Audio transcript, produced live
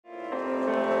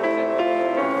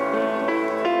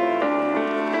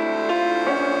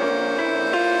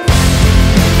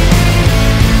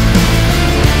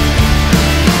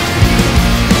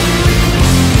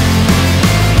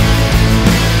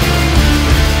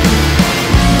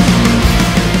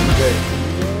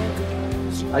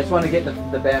I just want to get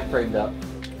the band framed up.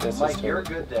 Mike, you're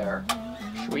good there.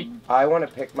 Sweet. I want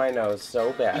to pick my nose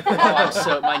so bad.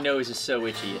 Oh, my nose is so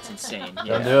itchy, it's insane.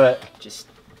 Yeah. Don't do it. Just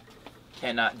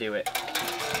cannot do it.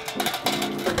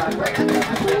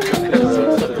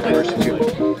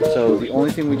 So the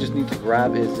only thing we just need to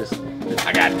grab is this.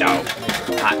 I got dough,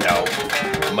 hot dough,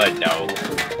 mud dough.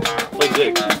 Play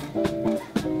jig.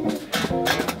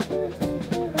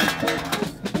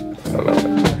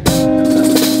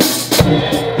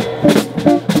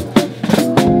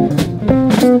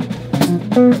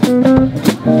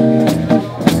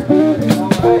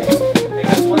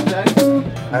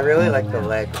 I really like the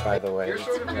leg, by the way.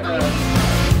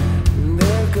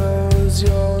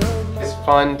 It's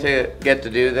fun to get to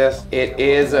do this. It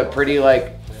is a pretty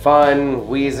fun,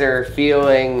 Weezer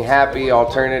feeling, happy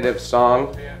alternative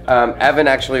song. Evan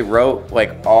actually wrote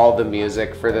all the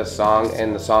music for this song,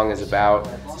 and the song is about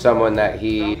someone that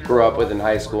he grew up with in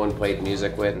high school and played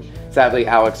music with. Sadly,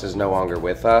 Alex is no longer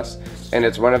with us, and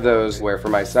it's one of those where for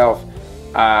myself,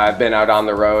 I've been out on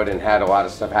the road and had a lot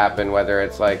of stuff happen, whether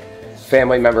it's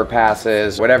family member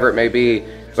passes, whatever it may be,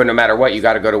 but no matter what, you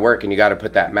gotta go to work and you gotta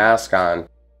put that mask on.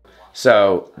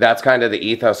 So that's kind of the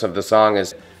ethos of the song,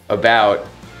 is about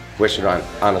wishing on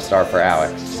a star for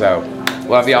Alex. So,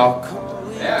 love y'all.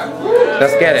 Yeah.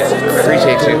 Let's get it.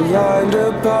 Appreciate you.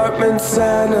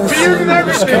 You're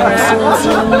never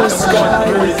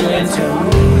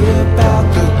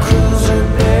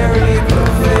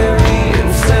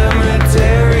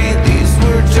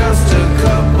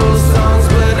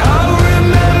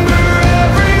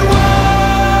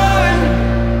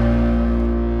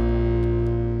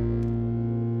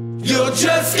You'll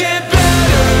just get back.